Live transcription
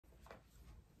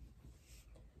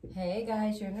Hey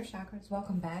guys, your inner chakras.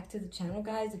 Welcome back to the channel,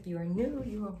 guys. If you are new,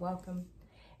 you are welcome.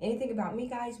 Anything about me,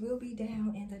 guys, will be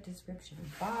down in the description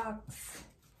box.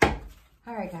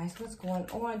 All right, guys, what's going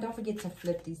on? Don't forget to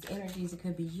flip these energies. It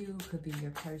could be you, could be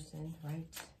your person, right?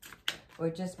 Or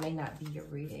it just may not be your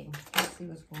reading. Let's see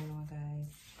what's going on,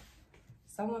 guys.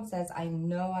 Someone says, I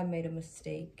know I made a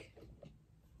mistake.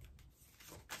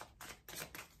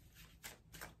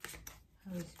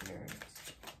 Holy Spirit.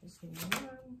 Just give me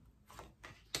one.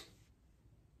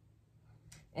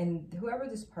 And whoever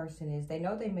this person is, they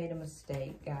know they made a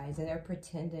mistake, guys, and they're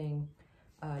pretending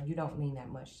you don't mean that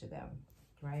much to them,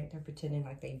 right? They're pretending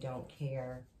like they don't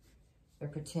care. They're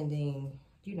pretending,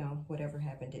 you know, whatever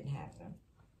happened didn't happen.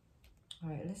 All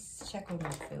right, let's check on my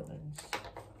feelings.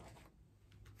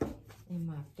 In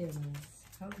my feelings.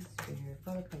 Holy Spirit,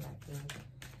 for the collective.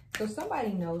 So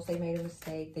somebody knows they made a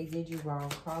mistake. They did you wrong,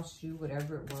 crossed you,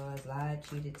 whatever it was, lied,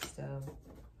 cheated, stuff.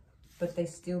 But they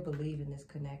still believe in this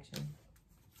connection.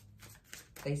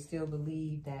 They still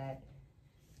believe that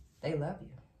they love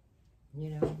you. You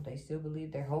know, they still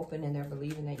believe, they're hoping and they're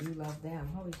believing that you love them.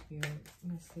 Holy Spirit,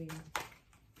 let's see.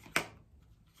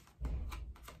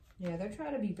 Yeah, they're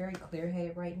trying to be very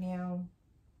clear-headed right now.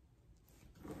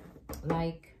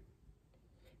 Like,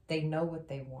 they know what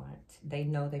they want. They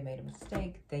know they made a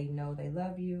mistake. They know they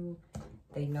love you.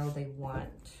 They know they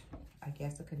want, I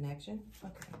guess, a connection.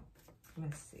 Okay,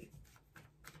 let's see.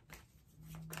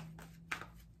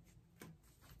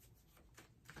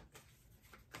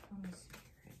 Holy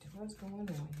Spirit, what's going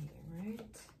on here, right?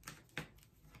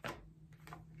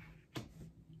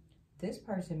 This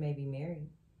person may be married.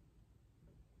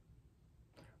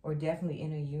 Or definitely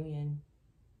in a union.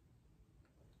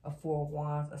 A Four of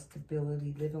Wands, a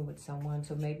stability, living with someone.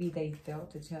 So maybe they felt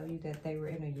to tell you that they were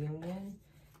in a union,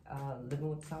 living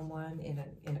with someone in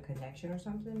a connection or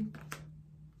something.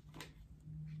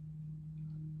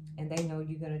 And they know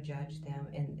you're going to judge them.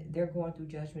 And they're going through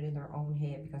judgment in their own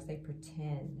head because they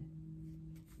pretend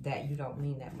that you don't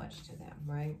mean that much to them,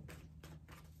 right?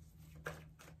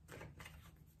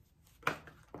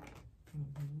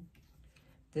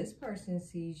 This person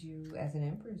sees you as an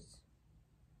empress.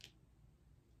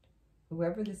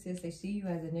 Whoever this is, they see you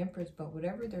as an empress, but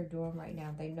whatever they're doing right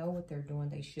now, they know what they're doing.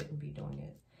 They shouldn't be doing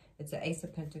it. It's an Ace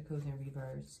of Pentacles in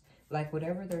reverse. Like,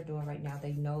 whatever they're doing right now,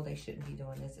 they know they shouldn't be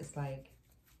doing this. It's like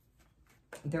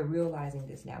they're realizing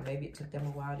this now. Maybe it took them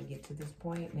a while to get to this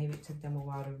point. Maybe it took them a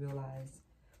while to realize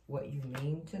what you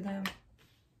mean to them.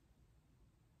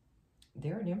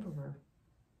 They're an emperor.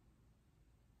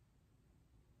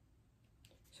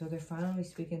 So they're finally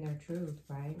speaking their truth,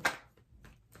 right?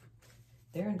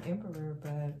 They're an emperor,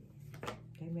 but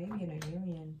they may be in a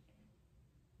union.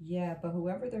 Yeah, but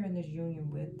whoever they're in this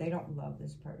union with, they don't love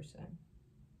this person.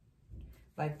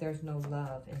 Like, there's no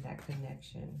love in that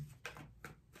connection.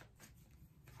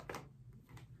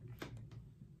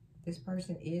 This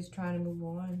person is trying to move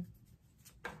on.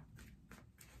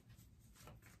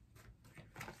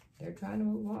 They're trying to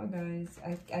move on, guys.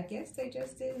 I guess they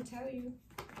just didn't tell you.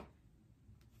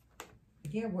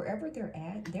 Yeah, wherever they're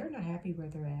at, they're not happy where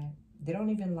they're at. They don't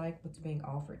even like what's being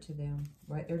offered to them,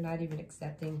 right? They're not even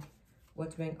accepting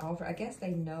what's being offered. I guess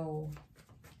they know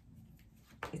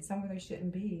it's somewhere they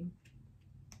shouldn't be.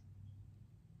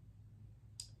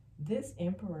 This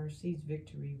emperor sees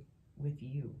victory with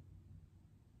you.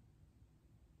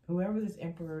 Whoever this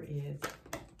emperor is,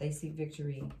 they see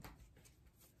victory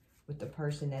with the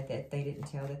person that they didn't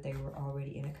tell that they were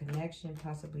already in a connection,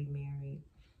 possibly married.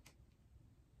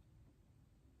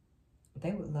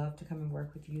 They would love to come and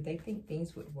work with you. They think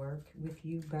things would work with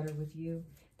you, better with you.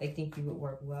 They think you would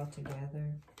work well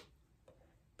together.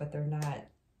 But they're not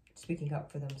speaking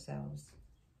up for themselves.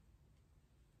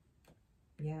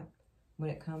 Yeah. When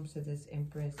it comes to this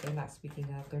empress, they're not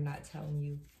speaking up. They're not telling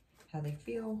you how they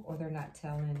feel, or they're not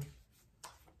telling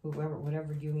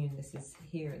whatever union this is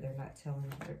here, they're not telling you,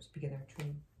 they're speaking their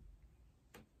truth.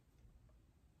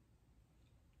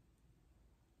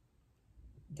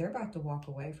 They're about to walk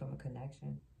away from a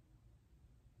connection.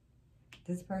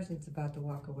 This person's about to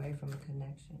walk away from a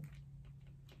connection.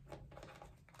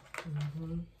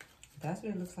 That's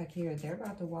what it looks like here. They're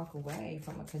about to walk away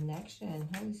from a connection.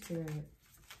 Holy Spirit.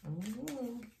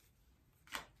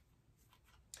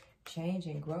 Change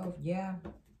and growth. Yeah.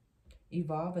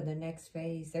 Evolve in the next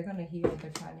phase. They're going to heal.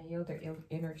 They're trying to heal their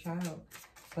inner child.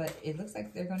 But it looks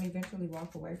like they're going to eventually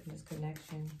walk away from this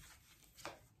connection.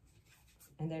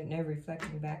 And they're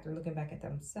reflecting back. They're looking back at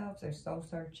themselves. They're soul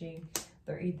searching.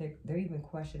 They're even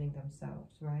questioning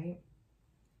themselves, right?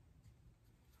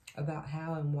 About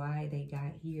how and why they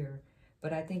got here.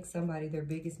 But I think their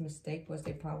biggest mistake was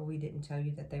they probably didn't tell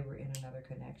you that they were in another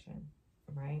connection,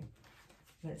 right?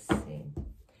 Let's see.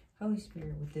 Holy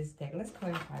Spirit, with this deck, let's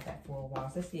clarify that Four of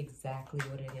Wands. Let's see exactly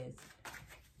what it is.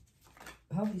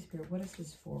 Holy Spirit, what is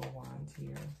this Four of Wands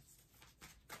here?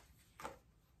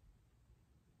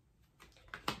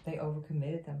 They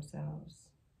overcommitted themselves.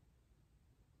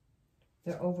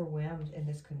 They're overwhelmed in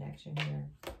this connection here.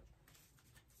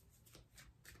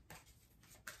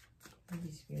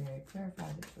 Holy Spirit,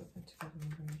 clarify this with the 2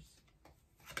 numbers.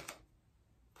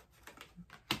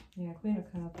 Yeah, Queen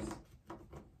of Cups.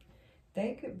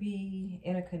 They could be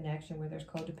in a connection where there's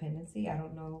codependency. I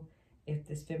don't know if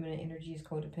this feminine energy is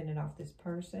codependent off this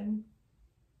person,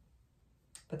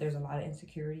 but there's a lot of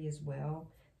insecurity as well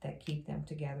that keep them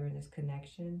together in this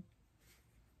connection.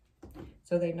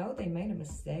 So they know they made a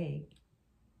mistake.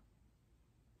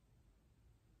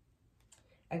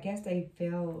 I guess they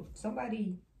failed.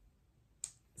 Somebody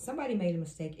made a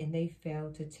mistake and they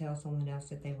failed to tell someone else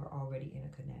that they were already in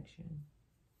a connection.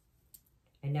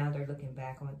 And now they're looking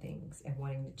back on things and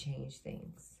wanting to change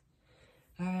things.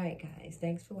 All right, guys.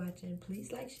 Thanks for watching.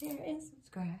 Please like, share, and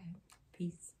subscribe.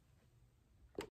 Peace.